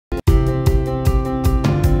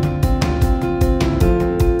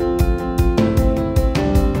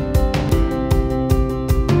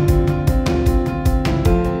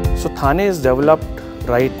Thane is developed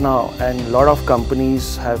right now and a lot of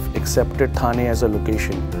companies have accepted Thane as a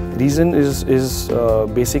location. Reason is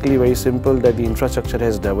basically very simple, that the infrastructure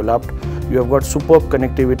has developed. You have got superb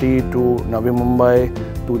connectivity to Navi Mumbai,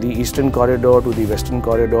 to the eastern corridor, to the western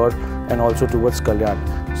corridor, and also towards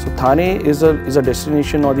Kalyan. So Thane is a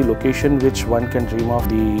destination or the location which one can dream of.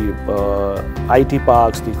 The IT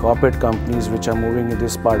parks, the corporate companies which are moving in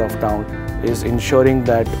this part of town is ensuring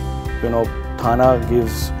that Thane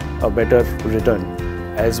gives a better return,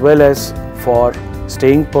 as well as for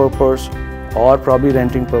staying purpose or probably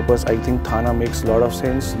renting purpose. I think Thane makes a lot of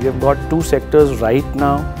sense. We have got two sectors right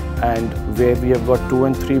now, and where we have got 2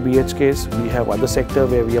 and 3 BHKs. We have other sector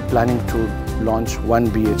where we are planning to launch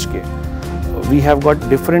 1 BHK. We have got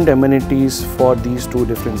different amenities for these two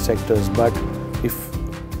different sectors, but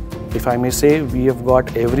if I may say, we have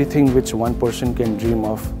got everything which one person can dream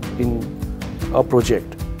of in a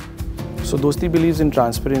project. So Dosti believes in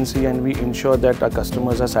transparency, and we ensure that our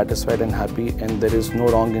customers are satisfied and happy, and there is no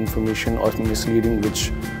wrong information or misleading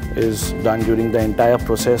which is done during the entire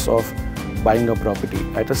process of buying a property.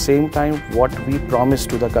 At the same time, what we promise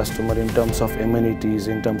to the customer in terms of amenities,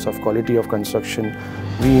 in terms of quality of construction,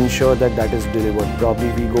 we ensure that that is delivered.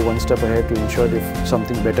 Probably we go one step ahead to ensure if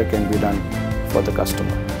something better can be done for the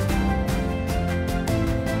customer.